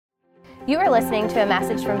You are listening to a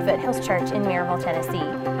message from Foothills Church in Maryville, Tennessee.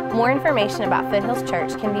 More information about Foothills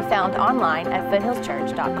Church can be found online at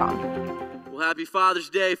foothillschurch.com. Well, happy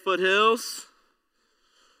Father's Day, Foothills.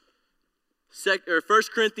 1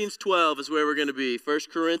 Corinthians 12 is where we're going to be. 1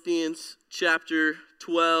 Corinthians chapter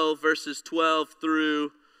 12, verses 12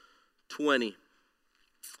 through 20.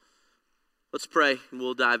 Let's pray and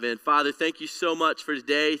we'll dive in. Father, thank you so much for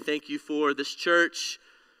today. Thank you for this church.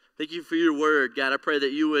 Thank you for your word. God, I pray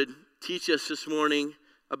that you would teach us this morning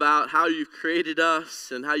about how you've created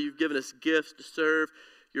us and how you've given us gifts to serve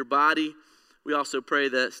your body. We also pray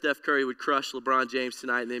that Steph Curry would crush LeBron James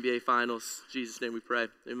tonight in the NBA Finals. In Jesus' name we pray.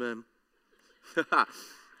 Amen.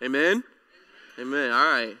 Amen? Amen.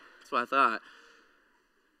 All right. That's what I thought.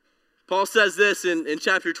 Paul says this in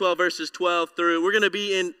chapter 12, verses 12 through. We're going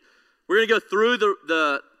to go through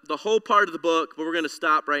the whole part of the book, but we're going to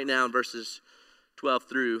stop right now in verses 12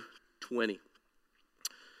 through 20.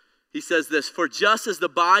 He says this, "For just as the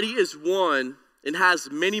body is one and has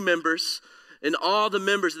many members, and all the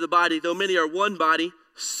members of the body, though many are one body,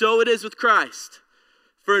 so it is with Christ.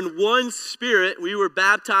 For in one Spirit we were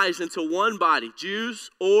baptized into one body, Jews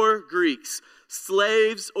or Greeks,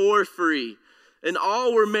 slaves or free, and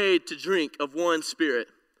all were made to drink of one Spirit.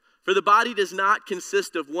 For the body does not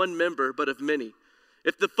consist of one member, but of many.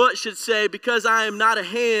 If the foot should say, 'Because I am not a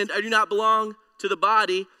hand, I do not belong to the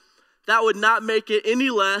body,' that would not make it any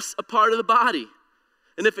less a part of the body.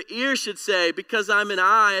 And if an ear should say, 'Because I'm an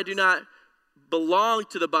eye, I do not belong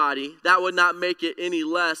to the body,' that would not make it any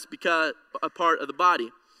less because a part of the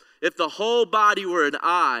body. If the whole body were an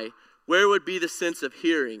eye, where would be the sense of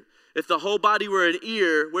hearing? If the whole body were an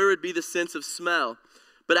ear, where would be the sense of smell?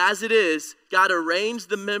 But as it is, God arranged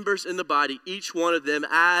the members in the body, each one of them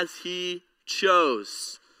as he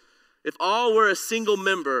chose. If all were a single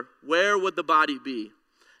member, where would the body be?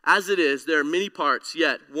 As it is, there are many parts,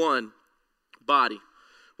 yet one body."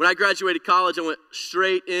 When I graduated college, I went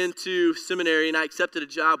straight into seminary and I accepted a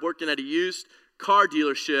job working at a used car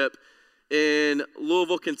dealership in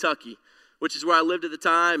Louisville, Kentucky, which is where I lived at the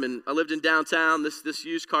time, and I lived in downtown. This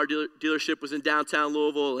used car dealership was in downtown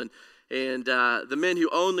Louisville, and the men who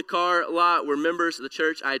owned the car lot were members of the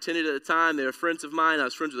church I attended at the time. They were friends of mine. I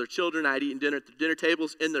was friends with their children. I had eaten dinner at the dinner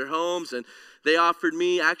tables in their homes, and they offered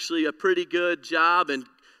me actually a pretty good job and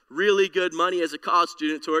really good money as a college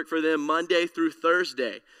student to work for them Monday through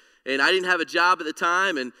Thursday. And I didn't have a job at the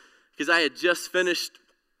time, and because I had just finished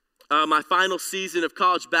my final season of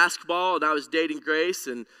college basketball, and I was dating Grace,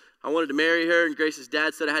 and I wanted to marry her, and Grace's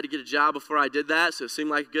dad said I had to get a job before I did that, so it seemed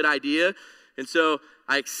like a good idea. And so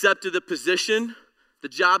I accepted the position. The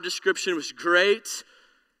job description was great.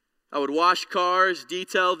 I would wash cars,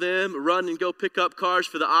 detail them, run and go pick up cars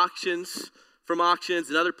for the auctions, from auctions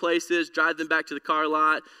and other places, drive them back to the car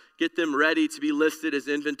lot, get them ready to be listed as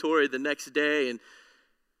inventory the next day. And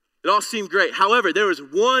it all seemed great. However, there was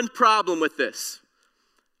one problem with this.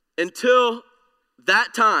 Until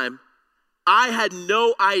that time, I had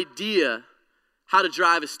no idea how to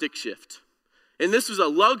drive a stick shift. And this was a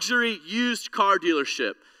luxury used car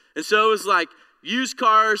dealership. And so it was like used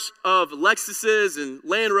cars of Lexuses and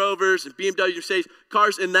Land Rovers and BMW, Mercedes,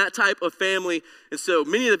 cars in that type of family. And so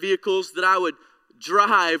many of the vehicles that I would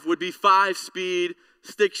drive would be 5-speed,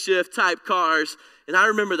 stick shift type cars. And I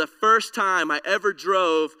remember the first time I ever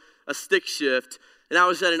drove a stick shift, and I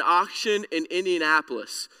was at an auction in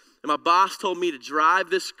Indianapolis. And my boss told me to drive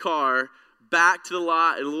this car back to the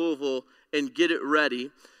lot in Louisville and get it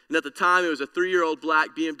ready. And at the time, it was a 3-year-old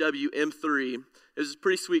black BMW M3. It was a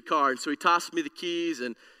pretty sweet car. And so he tossed me the keys,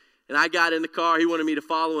 and I got in the car. He wanted me to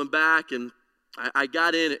follow him back. And I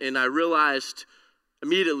got in, and I realized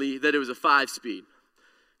immediately that it was a 5-speed.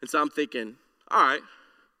 And so I'm thinking, all right,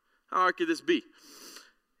 how hard could this be?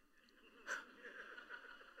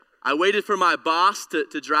 I waited for my boss to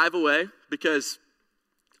drive away because,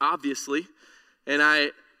 obviously, and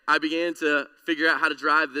I began to figure out how to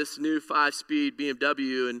drive this new 5-speed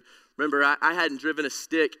BMW. And remember, I hadn't driven a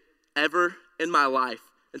stick ever in my life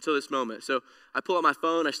until this moment. So I pull out my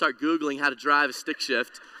phone, I start Googling how to drive a stick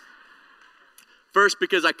shift. First,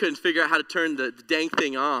 because I couldn't figure out how to turn the dang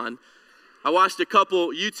thing on. I watched a couple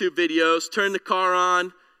YouTube videos, turned the car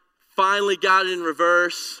on, finally got it in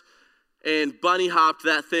reverse, and bunny hopped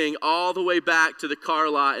that thing all the way back to the car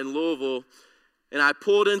lot in Louisville. And I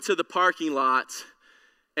pulled into the parking lot,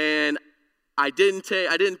 and I didn't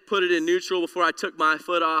put it in neutral before I took my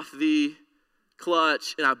foot off the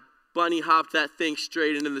clutch, and I bunny hopped that thing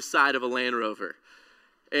straight into the side of a Land Rover.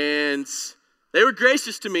 And they were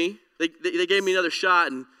gracious to me. They gave me another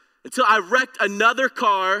shot, and until I wrecked another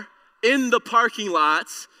car in the parking lot,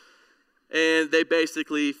 and they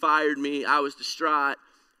basically fired me. I was distraught.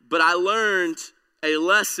 but I learned a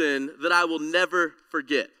lesson that I will never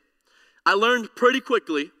forget. I learned pretty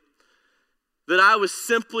quickly that I was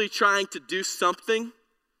simply trying to do something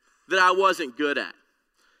that I wasn't good at.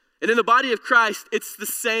 And in the body of Christ, it's the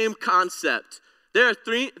same concept. There are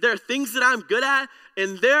things that I'm good at,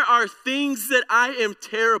 and there are things that I am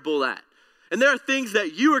terrible at. And there are things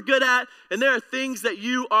that you are good at, and there are things that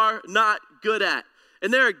you are not good at.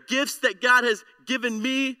 And there are gifts that God has given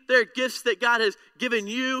me. There are gifts that God has given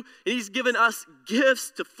you. And he's given us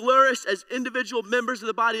gifts to flourish as individual members of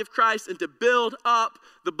the body of Christ and to build up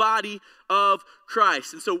the body of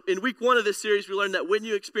Christ. And so in week 1 of this series, we learned that when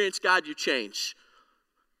you experience God, you change.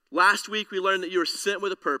 Last week, we learned that you are sent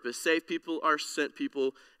with a purpose. Saved people are sent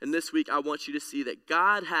people. And this week, I want you to see that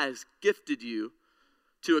God has gifted you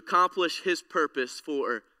to accomplish his purpose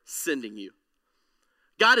for sending you.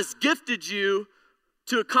 God has gifted you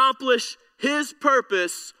to accomplish his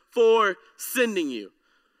purpose for sending you.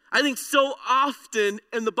 I think so often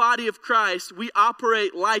in the body of Christ, we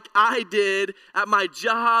operate like I did at my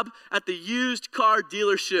job at the used car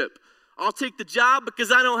dealership. I'll take the job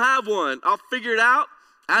because I don't have one. I'll figure it out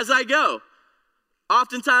as I go.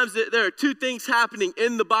 Oftentimes there are 2 things happening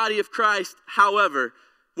in the body of Christ. However,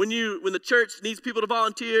 when the church needs people to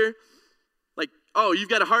volunteer, like, oh, you've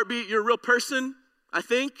got a heartbeat, you're a real person, I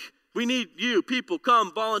think. We need you, people,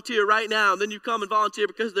 come volunteer right now. And then you come and volunteer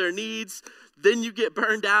because there are needs. Then you get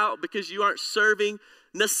burned out because you aren't serving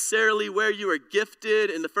necessarily where you are gifted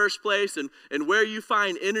in the first place and where you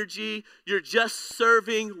find energy. You're just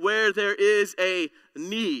serving where there is a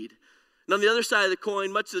need. And on the other side of the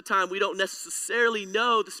coin, much of the time we don't necessarily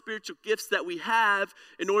know the spiritual gifts that we have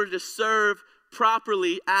in order to serve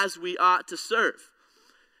properly as we ought to serve.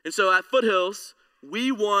 And so at Foothills,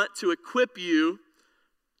 we want to equip you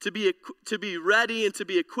to be ready and to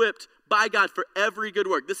be equipped by God for every good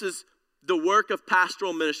work. This is the work of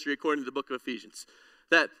pastoral ministry according to the book of Ephesians.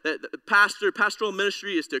 That pastoral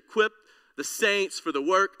ministry is to equip the saints for the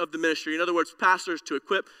work of the ministry. In other words, pastors to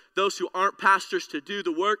equip those who aren't pastors to do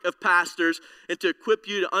the work of pastors and to equip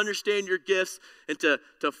you to understand your gifts and to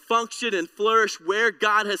function and flourish where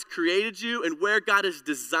God has created you and where God has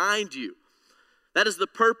designed you. That is the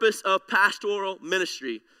purpose of pastoral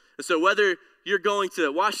ministry. And so whether you're going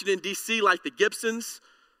to Washington, D.C. like the Gibsons,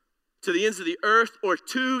 to the ends of the earth, or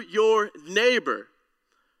to your neighbor,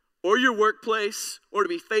 or your workplace, or to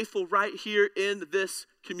be faithful right here in this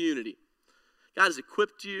community. God has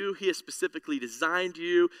equipped you. He has specifically designed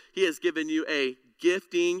you. He has given you a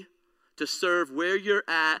gifting to serve where you're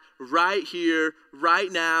at, right here,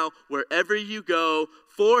 right now, wherever you go,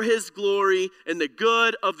 for his glory and the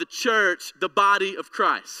good of the church, the body of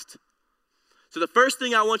Christ. So the first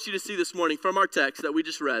thing I want you to see this morning from our text that we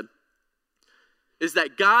just read is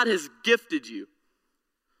that God has gifted you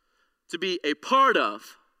to be a part of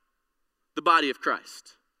the body of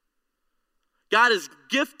Christ. God has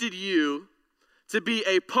gifted you to be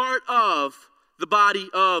a part of the body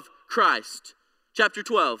of Christ. Chapter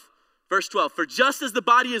 12, verse 12. For just as the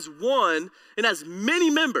body is one and has many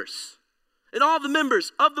members, and all the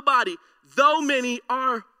members of the body, though many,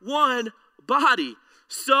 are one body,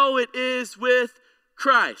 so it is with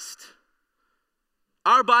Christ.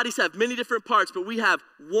 Our bodies have many different parts, but we have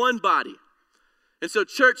one body. And so,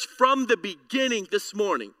 church, from the beginning this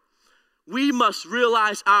morning, we must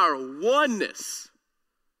realize our oneness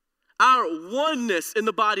in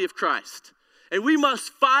the body of Christ. And we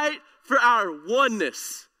must fight for our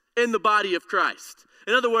oneness in the body of Christ.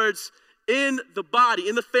 In other words, in the body,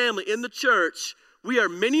 in the family, in the church, we are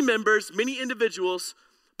many members, many individuals,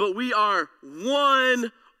 but we are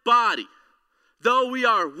one body. Though we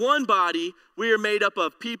are one body, we are made up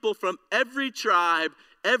of people from every tribe,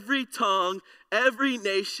 every tongue, every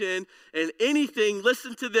nation, and anything,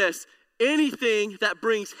 listen to this, anything that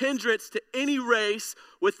brings hindrance to any race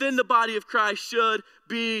within the body of Christ should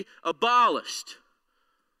be abolished.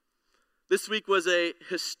 This week was a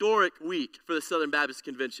historic week for the Southern Baptist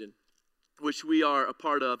Convention, which we are a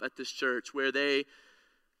part of at this church, where they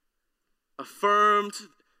affirmed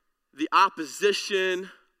the opposition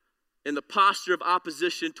and the posture of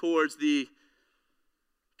opposition towards the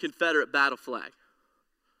Confederate battle flag.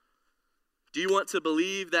 Do you want to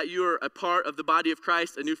believe that you are a part of the body of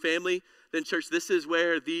Christ, a new family? Then, church, this is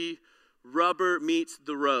where the rubber meets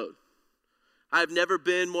the road. I've never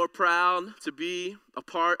been more proud to be a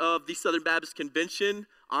part of the Southern Baptist Convention,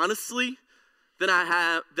 honestly, than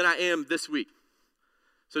I am this week.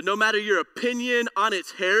 So no matter your opinion on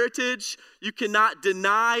its heritage, you cannot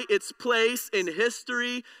deny its place in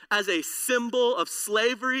history as a symbol of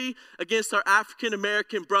slavery against our African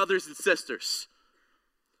American brothers and sisters.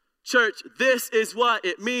 Church, this is what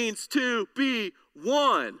it means to be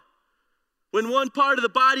one. When one part of the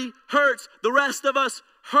body hurts, the rest of us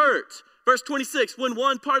hurt. Verse 26, when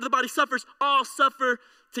one part of the body suffers, all suffer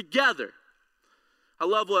together. I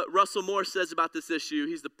love what Russell Moore says about this issue.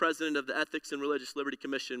 He's the president of the Ethics and Religious Liberty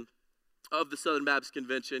Commission of the Southern Baptist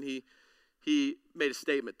Convention. He made a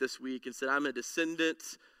statement this week and said, I'm a descendant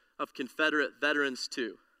of Confederate veterans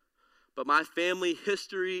too. But my family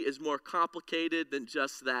history is more complicated than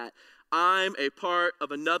just that. I'm a part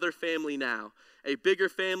of another family now, a bigger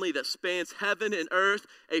family that spans heaven and earth,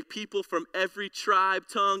 a people from every tribe,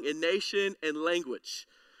 tongue, and nation and language.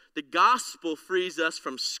 The gospel frees us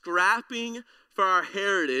from scrapping for our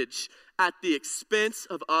heritage at the expense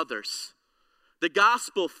of others. The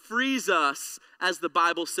gospel frees us, as the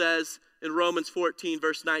Bible says in Romans 14,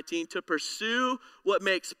 verse 19, to pursue what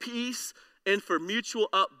makes peace and for mutual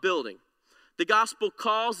upbuilding. The gospel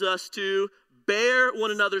calls us to bear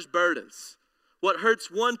one another's burdens. What hurts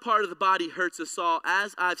one part of the body hurts us all.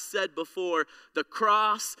 As I've said before, the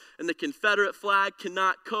cross and the Confederate flag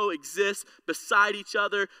cannot coexist beside each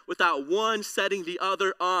other without one setting the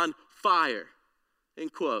other on fire.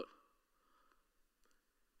 End quote.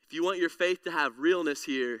 If you want your faith to have realness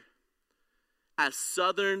here, as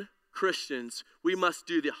Southern Christians, we must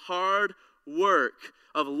do the hard work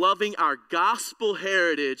of loving our gospel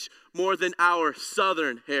heritage more than our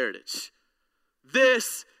Southern heritage.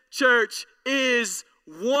 This, church, is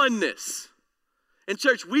oneness. And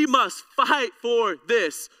church, we must fight for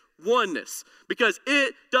this oneness because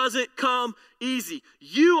it doesn't come easy.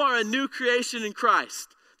 You are a new creation in Christ.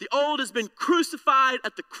 The old has been crucified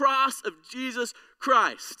at the cross of Jesus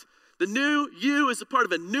Christ. The new you is a part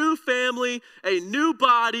of a new family, a new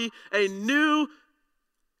body, a new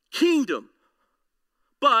kingdom.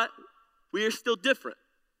 But we are still different.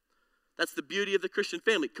 That's the beauty of the Christian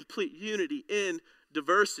family, complete unity in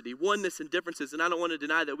diversity, oneness and differences. And I don't want to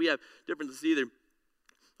deny that we have differences either.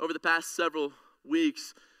 Over the past several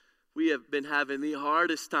weeks, we have been having the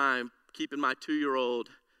hardest time keeping my 2-year-old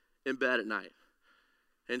in bed at night.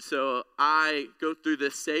 And so I go through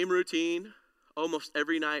this same routine almost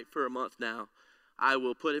every night for a month now. I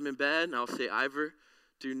will put him in bed and I'll say, Ivor,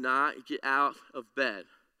 do not get out of bed.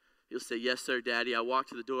 He'll say, yes, sir, Daddy. I walk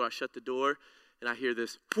to the door, I shut the door, and I hear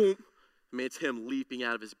this boom. I mean, it's him leaping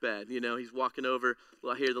out of his bed. You know, he's walking over.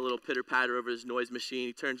 Well, I hear the little pitter-patter over his noise machine.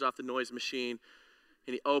 He turns off the noise machine,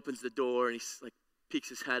 and he opens the door, and he peeks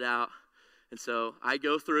his head out. And so I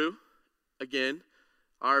go through, again,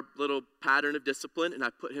 our little pattern of discipline, and I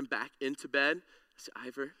put him back into bed. I say,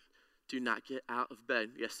 Ivor, do not get out of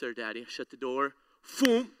bed. Yes, sir, Daddy. I shut the door.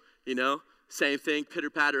 Boom. You know, same thing,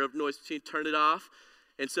 pitter-patter of noise machine, turn it off.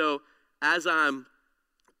 And so as I'm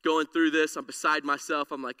going through this, I'm beside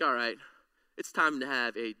myself. I'm like, all right, it's time to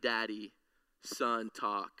have a daddy-son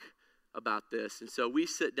talk about this. And so we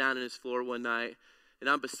sit down on his floor one night, and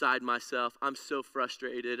I'm beside myself. I'm so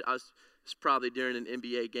frustrated. It's probably during an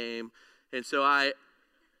NBA game. And so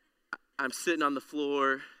I'm sitting on the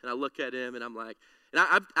floor, and I look at him, and I'm like,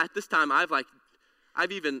 and at this time,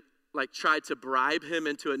 I've even tried to bribe him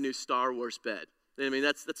into a new Star Wars bed. I mean,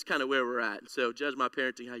 that's kind of where we're at. So judge my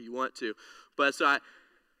parenting how you want to. But so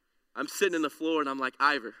I'm sitting on the floor, and I'm like,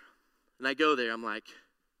 Ivor. And I go there. I'm like,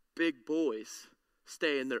 big boys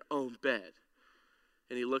stay in their own bed.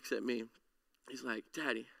 And he looks at me. He's like,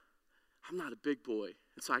 Daddy, I'm not a big boy.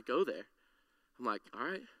 And so I go there. I'm like, all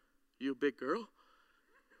right, you a big girl?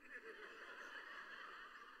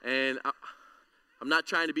 And I'm not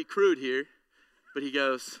trying to be crude here, but he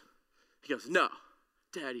goes, no,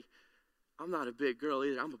 Daddy, I'm not a big girl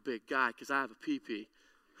either. I'm a big guy because I have a pee-pee.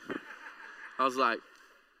 I was like,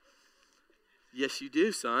 yes, you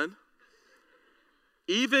do, son.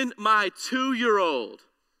 Even my 2-year-old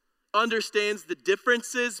understands the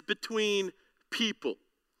differences between people.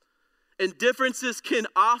 And differences can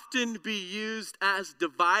often be used as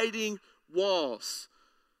dividing walls.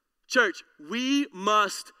 Church, we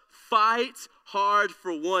must fight hard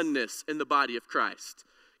for oneness in the body of Christ.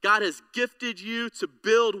 God has gifted you to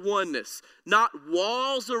build oneness, not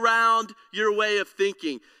walls around your way of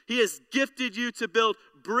thinking. He has gifted you to build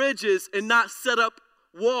bridges and not set up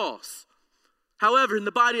walls. However, in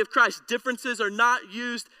the body of Christ, differences are not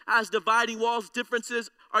used as dividing walls. Differences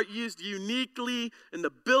are used uniquely in the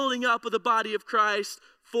building up of the body of Christ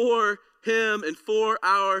for Him and for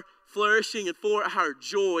our flourishing and for our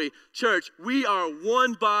joy. Church, we are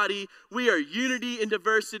one body. We are unity in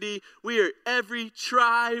diversity. We are every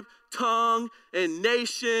tribe, tongue, and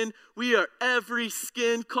nation. We are every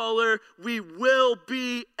skin color. We will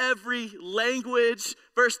be every language.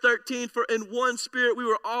 Verse 13, for in one spirit we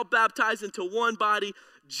were all baptized into one body,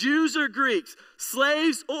 Jews or Greeks,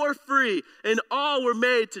 slaves or free, and all were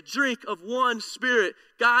made to drink of one Spirit.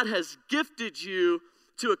 God has gifted you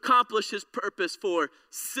to accomplish his purpose for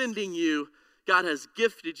sending you. God has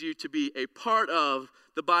gifted you to be a part of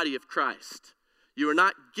the body of Christ. You are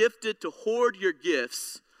not gifted to hoard your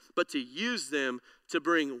gifts, but to use them to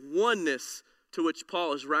bring oneness to which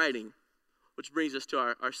Paul is writing, which brings us to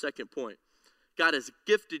our second point. God has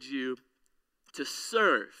gifted you to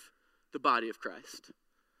serve the body of Christ.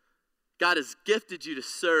 God has gifted you to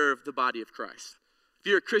serve the body of Christ. If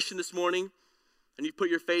you're a Christian this morning and you put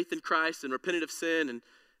your faith in Christ and repented of sin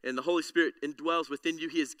and the Holy Spirit indwells within you,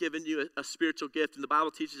 he has given you a spiritual gift. And the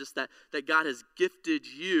Bible teaches us that God has gifted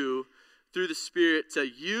you through the Spirit to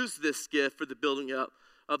use this gift for the building up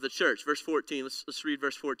of the church. Verse 14, let's read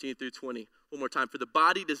verse 14 through 20 one more time. For the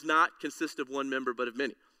body does not consist of one member, but of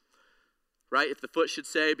many. Right? If the foot should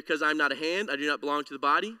say, because I'm not a hand, I do not belong to the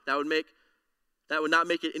body, that would not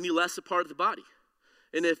make it any less a part of the body.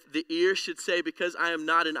 And if the ear should say, because I am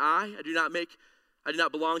not an eye, I do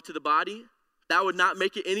not belong to the body, that would not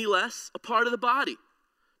make it any less a part of the body.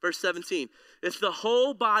 Verse 17, if the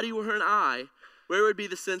whole body were an eye, where would be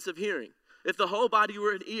the sense of hearing? If the whole body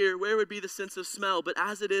were an ear, where would be the sense of smell? But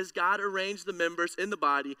as it is, God arranged the members in the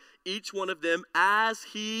body, each one of them as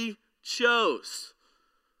he chose.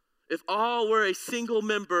 If all were a single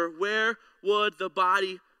member, where would the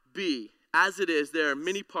body be? As it is, there are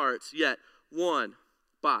many parts, yet one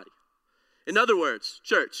body. In other words,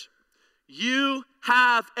 church, you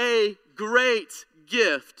have a great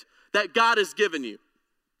gift that God has given you.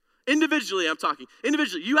 Individually, I'm talking.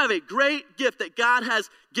 Individually, you have a great gift that God has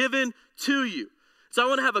given to you. So I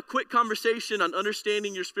want to have a quick conversation on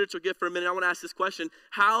understanding your spiritual gift for a minute. I want to ask this question.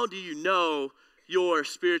 How do you know your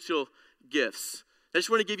spiritual gifts? I just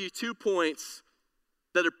want to give you 2 points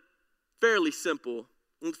that are fairly simple.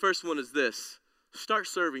 And the first one is this. Start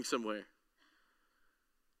serving somewhere.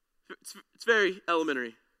 It's very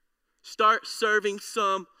elementary. Start serving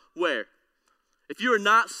somewhere. If you are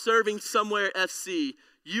not serving somewhere FC,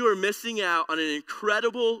 you are missing out on an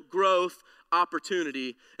incredible growth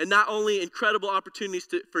opportunity. And not only incredible opportunities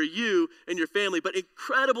for you and your family, but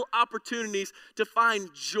incredible opportunities to find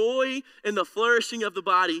joy in the flourishing of the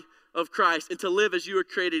body of Christ and to live as you were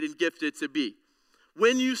created and gifted to be.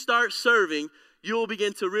 When you start serving, you will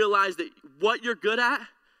begin to realize that what you're good at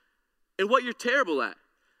and what you're terrible at.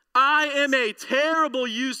 I am a terrible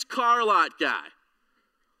used car lot guy.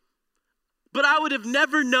 But I would have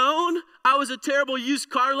never known I was a terrible used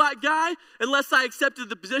car lot guy unless I accepted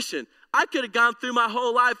the position. I could have gone through my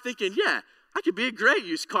whole life thinking, yeah, I could be a great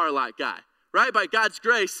used car lot guy, right? By God's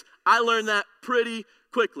grace, I learned that pretty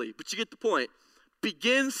quickly. But you get the point.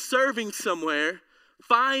 Begin serving somewhere.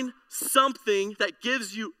 Find something that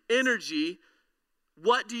gives you energy.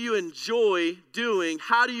 What do you enjoy doing?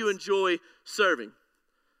 How do you enjoy serving?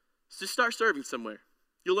 So just start serving somewhere.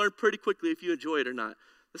 You'll learn pretty quickly if you enjoy it or not.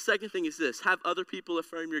 The second thing is this. Have other people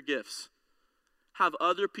affirm your gifts. Have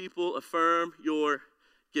other people affirm your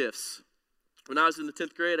gifts. When I was in the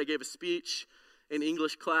 10th grade, I gave a speech in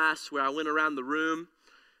English class where I went around the room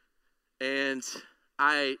and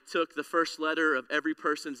I took the first letter of every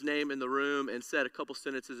person's name in the room and said a couple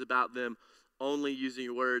sentences about them, only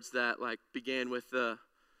using words that began with the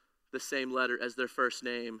same letter as their first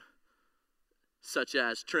name, such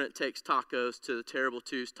as Trent takes tacos to the Terrible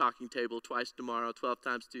Twos talking table twice tomorrow, 12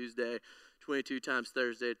 times Tuesday, 22 times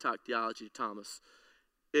Thursday to talk theology to Thomas.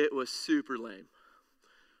 It was super lame.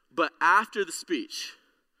 But after the speech,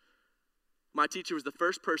 my teacher was the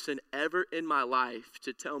first person ever in my life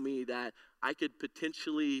to tell me that I could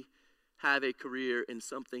potentially have a career in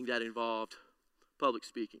something that involved public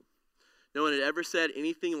speaking. No one had ever said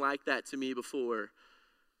anything like that to me before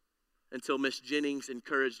until Miss Jennings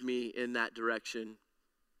encouraged me in that direction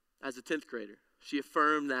as a 10th grader. She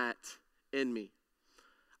affirmed that in me.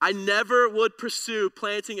 I never would pursue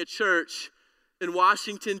planting a church in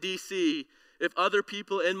Washington, D.C. if other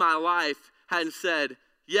people in my life hadn't said,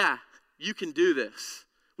 yeah, you can do this.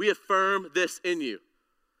 We affirm this in you.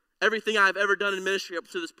 Everything I've ever done in ministry up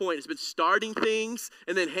to this point has been starting things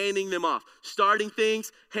and then handing them off. Starting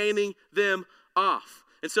things, handing them off.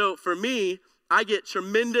 And so for me, I get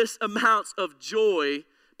tremendous amounts of joy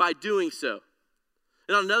by doing so.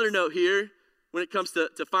 And on another note here, when it comes to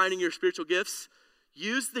finding your spiritual gifts,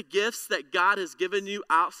 use the gifts that God has given you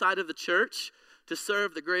outside of the church to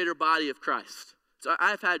serve the greater body of Christ. So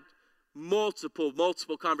I've had multiple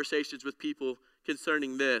conversations with people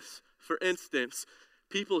concerning this. For instance,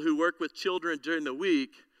 people who work with children during the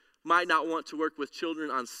week might not want to work with children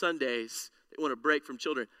on Sundays. They want a break from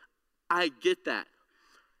children. I get that.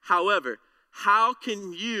 However, how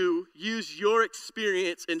can you use your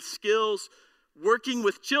experience and skills working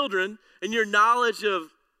with children and your knowledge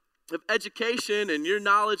of education and your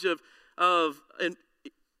knowledge of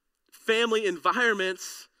family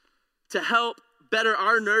environments to help better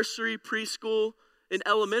our nursery, preschool, and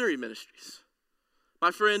elementary ministries?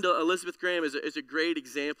 My friend Elizabeth Graham is a great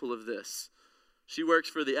example of this. She works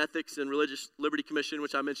for the Ethics and Religious Liberty Commission,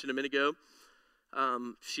 which I mentioned a minute ago.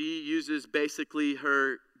 She uses basically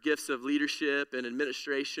her gifts of leadership and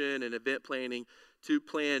administration and event planning to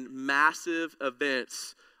plan massive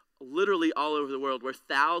events literally all over the world where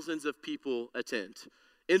thousands of people attend,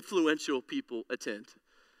 influential people attend.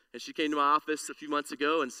 And she came to my office a few months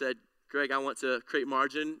ago and said, Greg, I want to create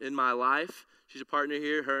margin in my life. She's a partner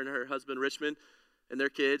here, her and her husband Richmond and their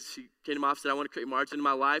kids. She came to my office and said, I want to create margin in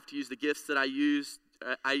my life to use the gifts that I use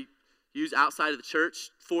outside of the church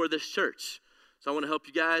for this church. So I want to help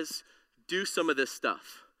you guys do some of this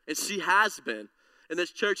stuff. And she has been. And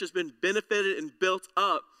this church has been benefited and built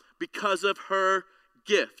up because of her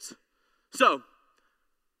gift. So,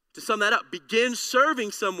 to sum that up, begin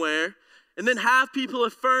serving somewhere and then have people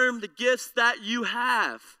affirm the gifts that you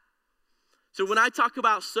have. So when I talk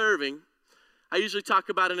about serving, I usually talk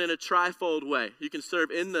about it in a trifold way. You can serve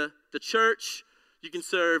in the church, you can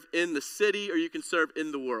serve in the city, or you can serve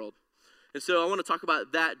in the world. And so I want to talk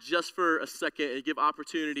about that just for a second and give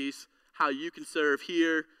opportunities how you can serve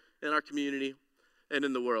here in our community and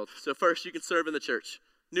in the world. So first, you can serve in the church.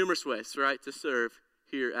 Numerous ways, right, to serve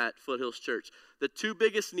here at Foothills Church. The two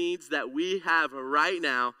biggest needs that we have right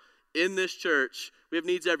now in this church, we have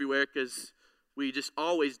needs everywhere because we just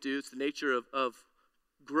always do. It's the nature of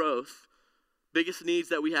growth. Biggest needs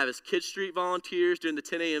that we have is Kid Street volunteers during the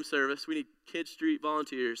 10 a.m. service. We need Kid Street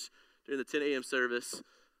volunteers during the 10 a.m. service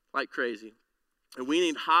like crazy. And we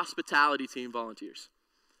need hospitality team volunteers.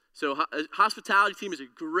 So a hospitality team is a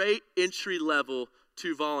great entry level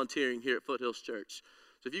to volunteering here at Foothills Church.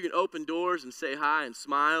 So if you can open doors and say hi and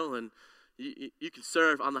smile and you can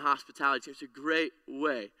serve on the hospitality team, it's a great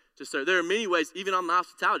way to serve. There are many ways, even on the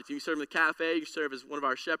hospitality team. You can serve in the cafe, you can serve as one of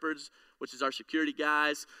our shepherds, which is our security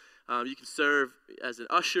guys. You can serve as an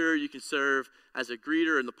usher, you can serve as a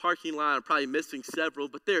greeter in the parking lot. I'm probably missing several,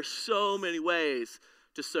 but there are so many ways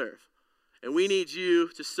to serve. And we need you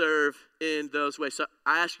to serve in those ways. So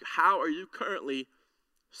I ask you, how are you currently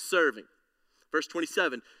serving? Verse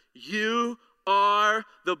 27, you are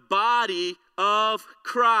the body of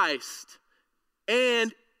Christ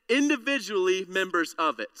and individually members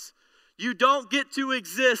of it. You don't get to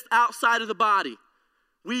exist outside of the body.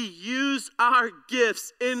 We use our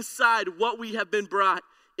gifts inside what we have been brought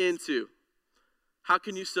into. How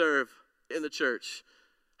can you serve in the church?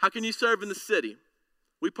 How can you serve in the city?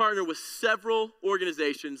 We partner with several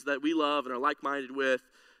organizations that we love and are like-minded with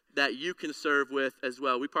that you can serve with as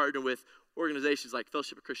well. We partner with organizations like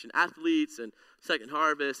Fellowship of Christian Athletes and Second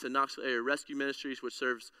Harvest and Knoxville Area Rescue Ministries, which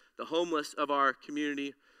serves the homeless of our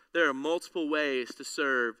community. There are multiple ways to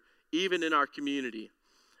serve, even in our community.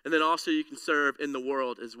 And then also you can serve in the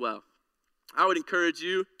world as well. I would encourage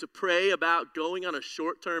you to pray about going on a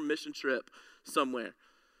short-term mission trip somewhere.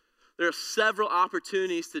 There are several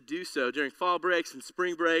opportunities to do so during fall breaks and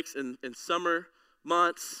spring breaks and summer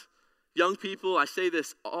months. Young people, I say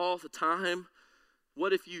this all the time.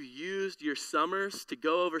 What if you used your summers to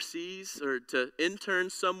go overseas or to intern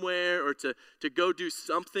somewhere or to go do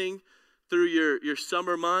something through your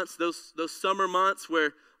summer months, those summer months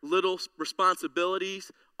where little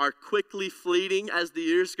responsibilities are quickly fleeting as the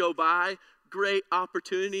years go by, great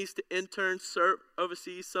opportunities to intern, serve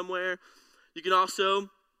overseas somewhere. You can also,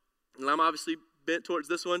 and I'm obviously bent towards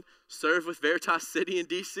this one, serve with Veritas City in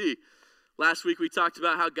D.C. Last week we talked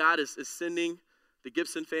about how God is sending the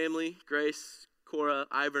Gibson family, Grace, Cora,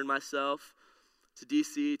 Ivor, and myself to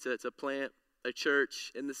D.C. to plant a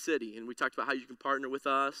church in the city. And we talked about how you can partner with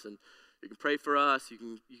us and you can pray for us. You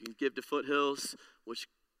can give to Foothills, which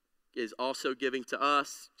is also giving to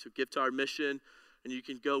us, to give to our mission, and you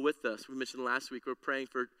can go with us. We mentioned last week we're praying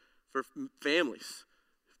for families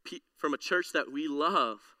from a church that we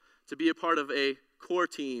love to be a part of a core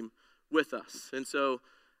team with us. And so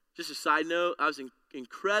just a side note, I was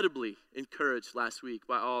incredibly encouraged last week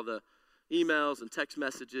by all the emails and text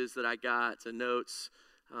messages that I got and notes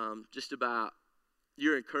just about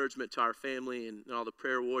your encouragement to our family and all the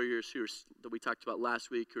prayer warriors that we talked about last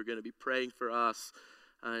week who are going to be praying for us.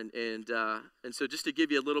 And so just to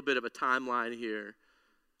give you a little bit of a timeline here,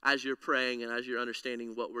 as you're praying and as you're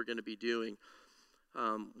understanding what we're going to be doing,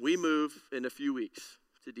 we move in a few weeks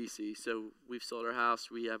to D.C. So we've sold our house.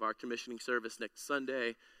 We have our commissioning service next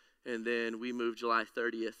Sunday, and then we move July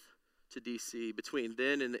 30th to DC. Between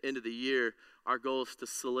then and the end of the year, our goal is to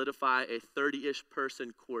solidify a 30-ish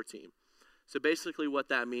person core team. So basically what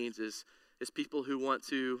that means is people who want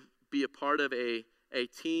to be a part of a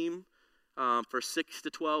team for 6 to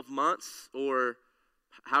 12 months or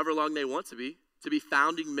however long they want to be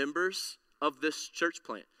founding members of this church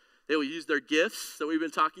plant. They will use their gifts that we've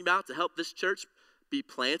been talking about to help this church be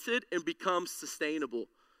planted and become sustainable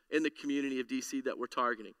in the community of DC that we're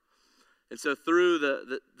targeting. And so through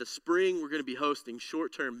the spring, we're going to be hosting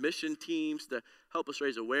short-term mission teams to help us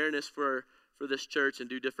raise awareness for this church and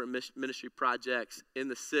do different ministry projects in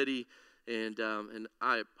the city. And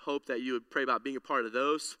I hope that you would pray about being a part of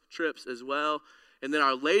those trips as well. And then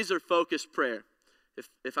our laser-focused prayer.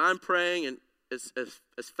 If I'm praying and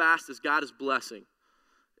as fast as God is blessing,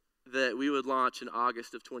 that we would launch in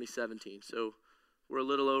August of 2017. So we're a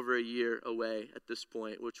little over a year away at this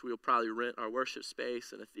point, which we'll probably rent our worship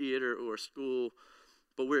space in a theater or a school.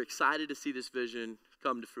 But we're excited to see this vision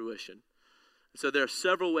come to fruition. So there are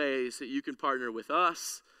several ways that you can partner with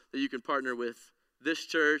us, that you can partner with this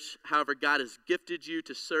church. However, God has gifted you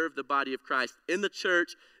to serve the body of Christ in the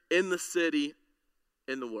church, in the city,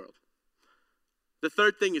 in the world. The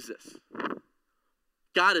third thing is this.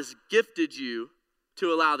 God has gifted you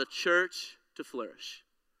to allow the church to flourish.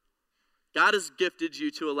 God has gifted you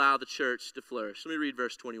to allow the church to flourish. Let me read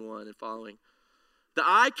verse 21 and following. The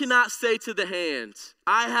eye cannot say to the hands,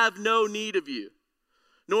 I have no need of you.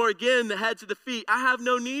 Nor again the head to the feet, I have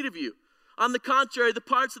no need of you. On the contrary, the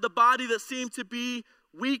parts of the body that seem to be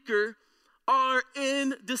weaker are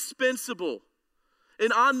indispensable.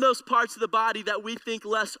 And on those parts of the body that we think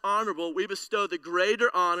less honorable, we bestow the greater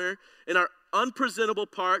honor, and our unpresentable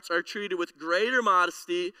parts are treated with greater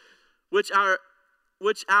modesty, which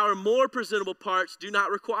our more presentable parts do not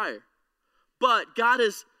require. But God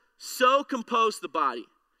has so composed the body,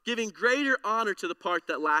 giving greater honor to the part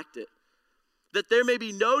that lacked it, that there may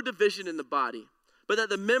be no division in the body, but that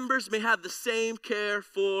the members may have the same care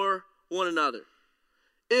for one another.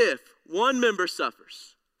 If one member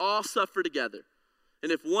suffers, all suffer together.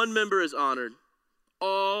 And if one member is honored,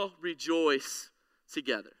 all rejoice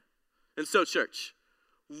together. And so, church,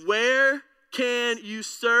 where can you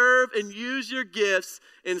serve and use your gifts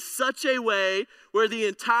in such a way where the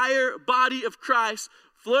entire body of Christ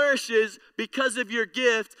flourishes because of your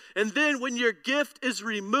gift, and then when your gift is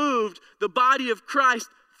removed, the body of Christ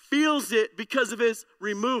feels it because of his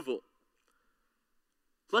removal?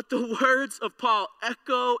 Let the words of Paul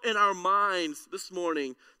echo in our minds this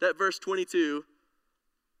morning, that verse 22,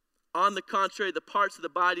 on the contrary, the parts of the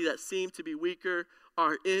body that seem to be weaker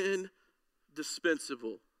are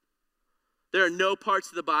indispensable. There are no parts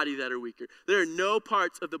of the body that are weaker. There are no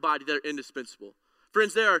parts of the body that are indispensable.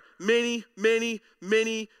 Friends, there are many, many,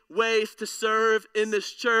 many ways to serve in this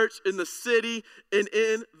church, in the city, and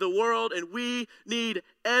in the world. And we need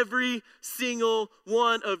every single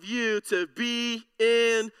one of you to be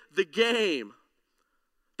in the game.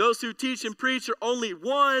 Those who teach and preach are only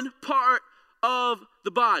one part of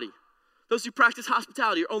the body. Those who practice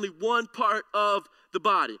hospitality are only one part of the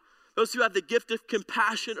body. Those who have the gift of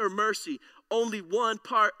compassion or mercy, only one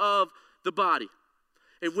part of the body.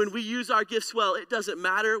 And when we use our gifts well, it doesn't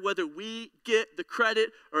matter whether we get the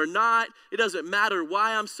credit or not. It doesn't matter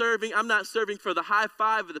why I'm serving. I'm not serving for the high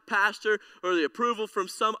five of the pastor or the approval from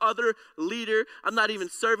some other leader. I'm not even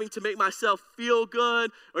serving to make myself feel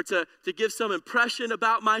good or to give some impression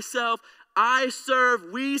about myself.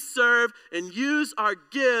 We serve and use our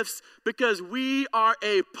gifts because we are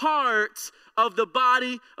a part of the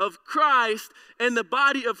body of Christ, and the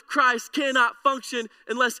body of Christ cannot function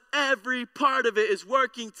unless every part of it is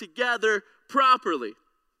working together properly.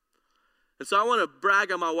 And so I want to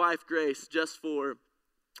brag on my wife, Grace, just for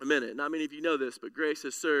a minute. Not many of you know this, but Grace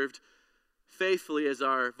has served faithfully as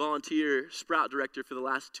our volunteer Sprout director for the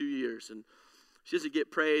last 2 years. And she doesn't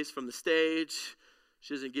get praise from the stage.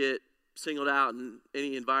 She doesn't get singled out in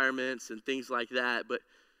any environments and things like that, but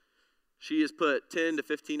she has put 10 to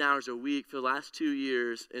 15 hours a week for the last 2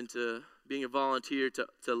 years into being a volunteer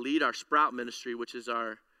to lead our Sprout ministry, which is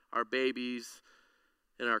our babies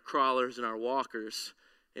and our crawlers and our walkers.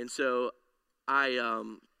 And so I've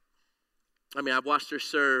watched her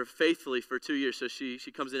serve faithfully for 2 years. So she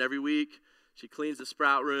comes in every week. She cleans the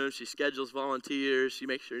Sprout room. She schedules volunteers. She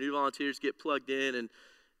makes sure new volunteers get plugged in and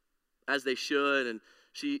as they should. And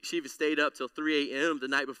she even stayed up till 3 a.m. the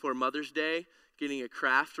night before Mother's Day, getting a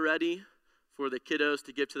craft ready for the kiddos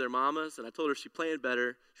to give to their mamas. And I told her if she planned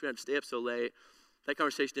better, she wouldn't have to stay up so late. That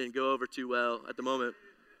conversation didn't go over too well at the moment.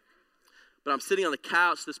 But I'm sitting on the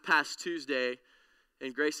couch this past Tuesday,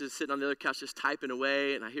 and Grace is sitting on the other couch just typing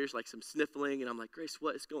away, and I hear like some sniffling, and I'm like, Grace,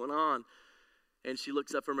 what is going on? And she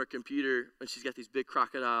looks up from her computer, and she's got these big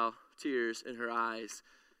crocodile tears in her eyes.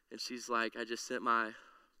 And she's like, I just sent my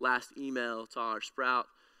last email to our Sprout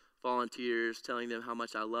volunteers telling them how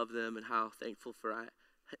much I love them and how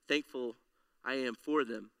thankful I am for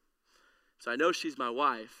them. So I know she's my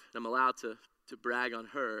wife, and I'm allowed to brag on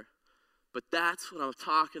her. But that's what I'm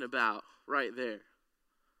talking about right there.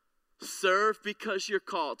 Serve because you're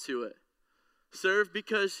called to it. Serve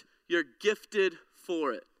because you're gifted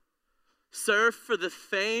for it. Serve for the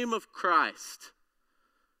fame of Christ.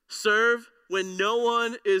 Serve when no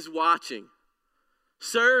one is watching.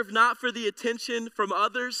 Serve not for the attention from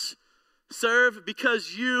others. Serve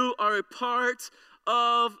because you are a part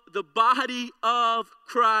of the body of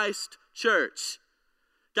Christ Church.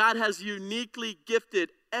 God has uniquely gifted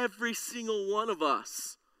every single one of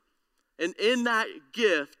us. And in that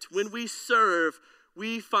gift, when we serve,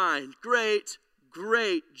 we find great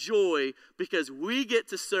joy because we get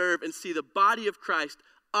to serve and see the body of Christ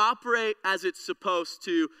operate as it's supposed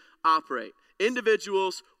to operate.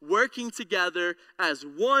 Individuals working together as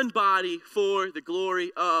one body for the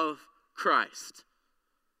glory of Christ.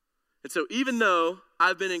 And so even though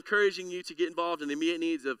I've been encouraging you to get involved in the immediate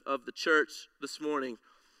needs of the church this morning,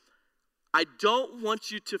 I don't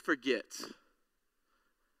want you to forget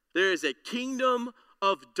there is a kingdom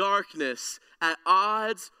of darkness at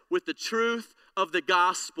odds with the truth of the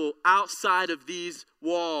gospel outside of these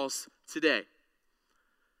walls today.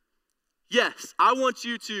 Yes, I want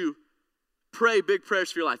you to pray big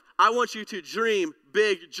prayers for your life. I want you to dream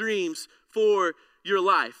big dreams for your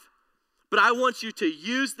life. But I want you to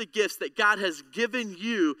use the gifts that God has given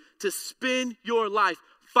you to spend your life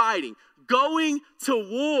fighting, going to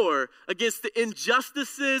war against the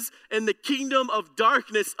injustices and the kingdom of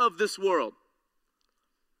darkness of this world.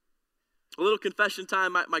 A little confession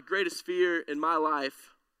time. My greatest fear in my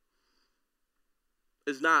life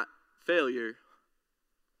is not failure,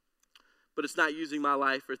 but it's not using my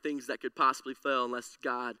life for things that could possibly fail unless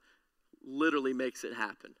God literally makes it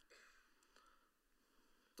happen.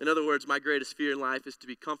 In other words, my greatest fear in life is to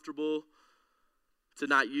be comfortable, to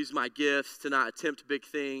not use my gifts, to not attempt big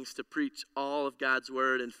things, to preach all of God's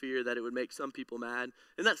word in fear that it would make some people mad.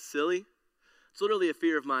 Isn't that silly? It's literally a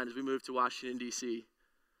fear of mine as we move to Washington, D.C.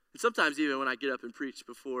 And sometimes even when I get up and preach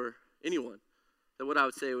before anyone, that what I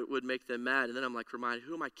would say would make them mad. And then I'm like reminded,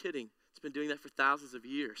 who am I kidding? It's been doing that for thousands of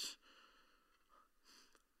years.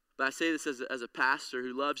 But I say this as a pastor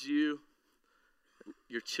who loves you,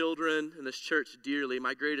 your children, and this church dearly.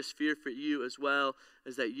 My greatest fear for you as well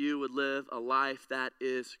is that you would live a life that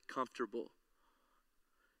is comfortable.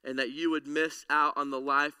 And that you would miss out on the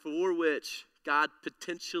life for which God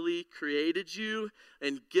potentially created you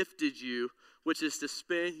and gifted you, which is to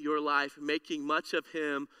spend your life making much of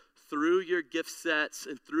Him through your gift sets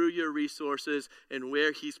and through your resources and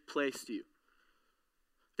where He's placed you.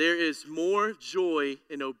 There is more joy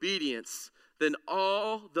in obedience than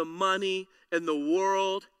all the money in the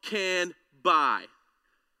world can buy.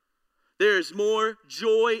 There is more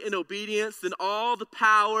joy in obedience than all the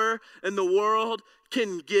power in the world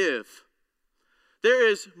can give. There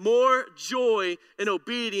is more joy in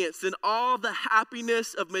obedience than all the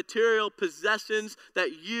happiness of material possessions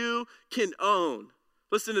that you can own.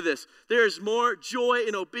 Listen to this. There is more joy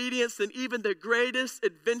in obedience than even the greatest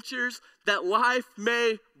adventures that life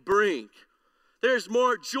may bring. There is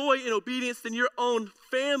more joy in obedience than your own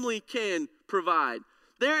family can provide.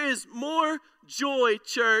 There is more joy,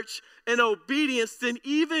 church, in obedience than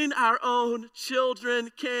even our own children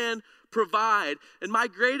can provide. And my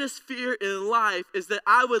greatest fear in life is that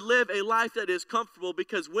I would live a life that is comfortable,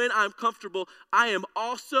 because when I'm comfortable, I am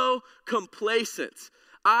also complacent.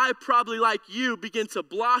 I probably, like you, begin to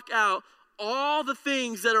block out all the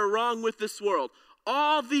things that are wrong with this world,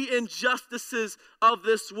 all the injustices of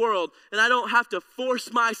this world, and I don't have to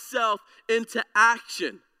force myself into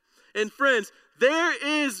action. And friends, there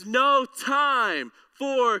is no time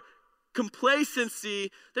for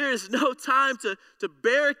complacency. There is no time to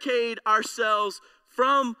barricade ourselves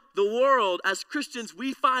from the world. As Christians,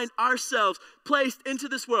 we find ourselves placed into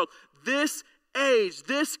this world, this age,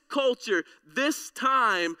 this culture, this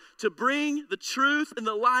time, to bring the truth and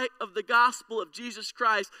the light of the gospel of Jesus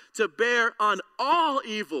Christ to bear on all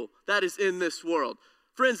evil that is in this world.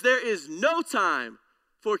 Friends, there is no time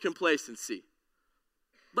for complacency.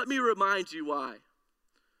 Let me remind you why.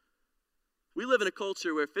 We live in a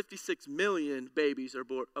culture where 56 million babies are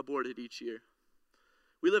aborted each year.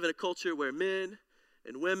 We live in a culture where men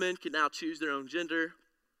and women can now choose their own gender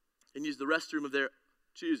and use the restroom of their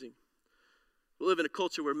choosing. We live in a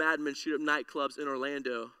culture where madmen shoot up nightclubs in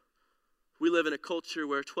Orlando. We live in a culture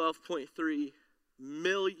where 12.3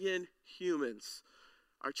 million humans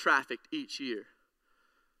are trafficked each year.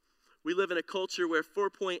 We live in a culture where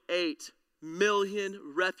 4.8 million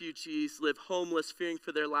refugees live homeless, fearing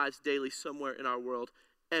for their lives daily somewhere in our world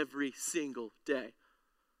every single day.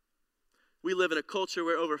 We live in a culture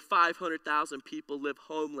where over 500,000 people live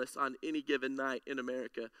homeless on any given night in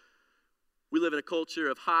America. We live in a culture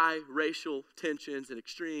of high racial tensions and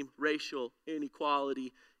extreme racial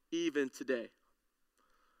inequality even today.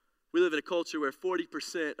 We live in a culture where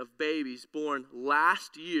 40% of babies born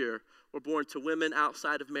last year were born to women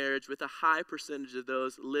outside of marriage, with a high percentage of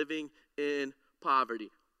those living in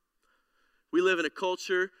poverty. We live in a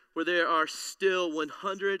culture where there are still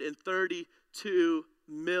 132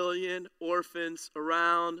 million orphans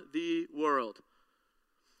around the world.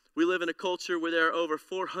 We live in a culture where there are over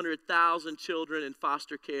 400,000 children in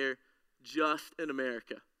foster care just in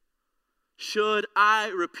America. Should I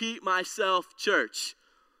repeat myself, church?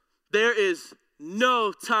 There is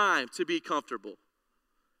no time to be comfortable.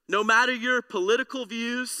 No matter your political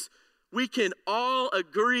views, we can all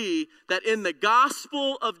agree that in the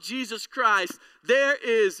gospel of Jesus Christ, there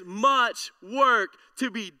is much work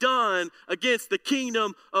to be done against the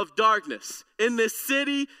kingdom of darkness. In this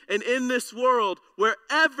city and in this world,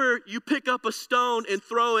 wherever you pick up a stone and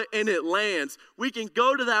throw it and it lands, we can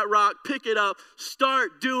go to that rock, pick it up,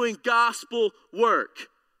 start doing gospel work.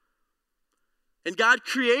 And God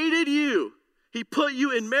created you. He put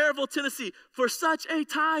you in Maryville, Tennessee for such a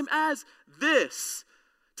time as this,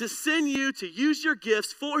 to send you to use your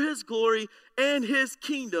gifts for His glory and His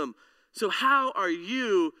kingdom. So how are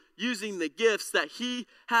you using the gifts that He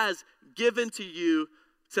has given to you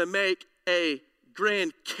to make a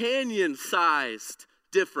Grand Canyon-sized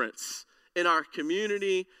difference in our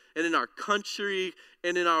community and in our country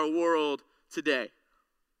and in our world today?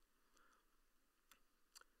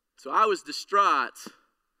 So I was distraught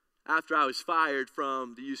after I was fired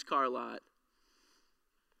from the used car lot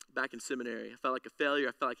back in seminary. I felt like a failure.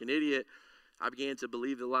 I felt like an idiot. I began to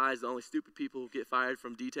believe the lies that only stupid people get fired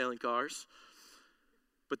from detailing cars.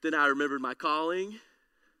 But then I remembered my calling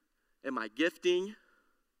and my gifting,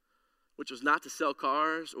 which was not to sell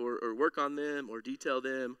cars or work on them or detail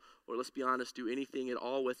them or, let's be honest, do anything at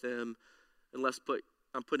all with them unless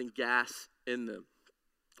I'm putting gas in them.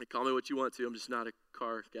 Like, call me what you want to. I'm just not a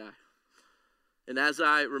car guy. And as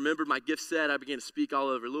I remembered my gift set, I began to speak all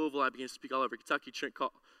over Louisville. I began to speak all over Kentucky.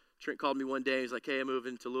 Trent called me one day. He's like, hey, I'm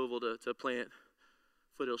moving to Louisville to plant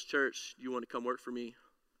Foothills Church. You want to come work for me?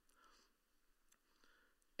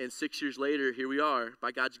 And 6 years later, here we are.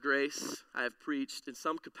 By God's grace, I have preached in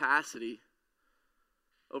some capacity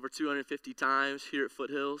over 250 times here at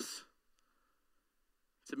Foothills.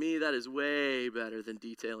 To me, that is way better than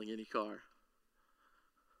detailing any car.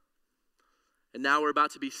 And now we're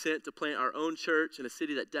about to be sent to plant our own church in a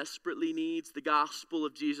city that desperately needs the gospel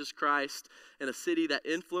of Jesus Christ, and a city that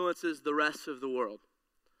influences the rest of the world.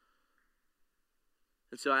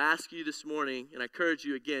 And so I ask you this morning, and I encourage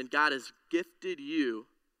you again, God has gifted you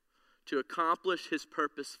to accomplish His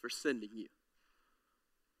purpose for sending you.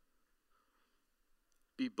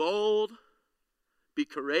 Be bold, be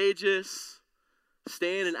courageous,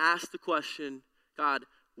 stand and ask the question, God,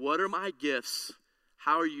 what are my gifts?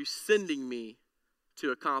 How are you sending me to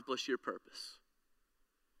accomplish your purpose?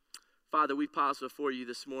 Father, we pause before you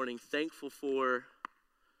this morning, thankful for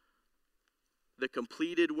the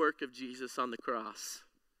completed work of Jesus on the cross,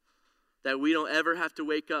 that we don't ever have to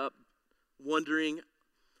wake up wondering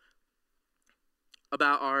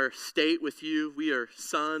about our state with you. We are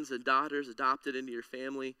sons and daughters adopted into your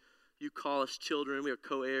family. You call us children. We are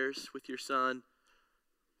co-heirs with your Son.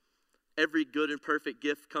 Every good and perfect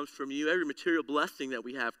gift comes from you. Every material blessing that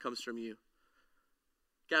we have comes from you.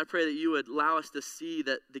 God, I pray that you would allow us to see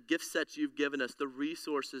that the gift sets you've given us, the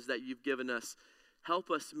resources that you've given us, help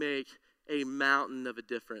us make a mountain of a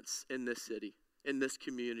difference in this city, in this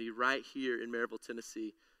community, right here in Maryville,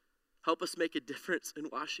 Tennessee. Help us make a difference in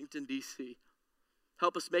Washington, D.C.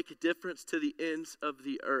 Help us make a difference to the ends of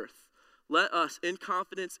the earth. Let us, in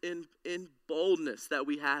confidence, in boldness that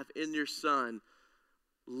we have in your Son,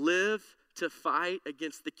 live to fight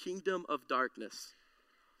against the kingdom of darkness.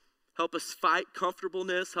 Help us fight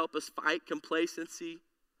comfortableness. Help us fight complacency.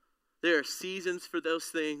 There are seasons for those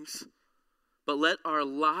things. But let our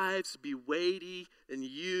lives be weighty and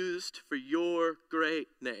used for your great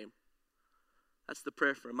name. That's the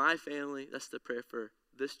prayer for my family. That's the prayer for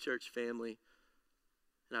this church family.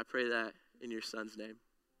 And I pray that in your Son's name.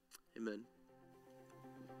 Amen.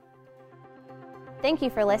 Thank you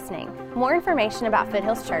for listening. More information about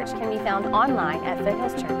Foothills Church can be found online at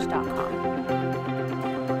foothillschurch.com.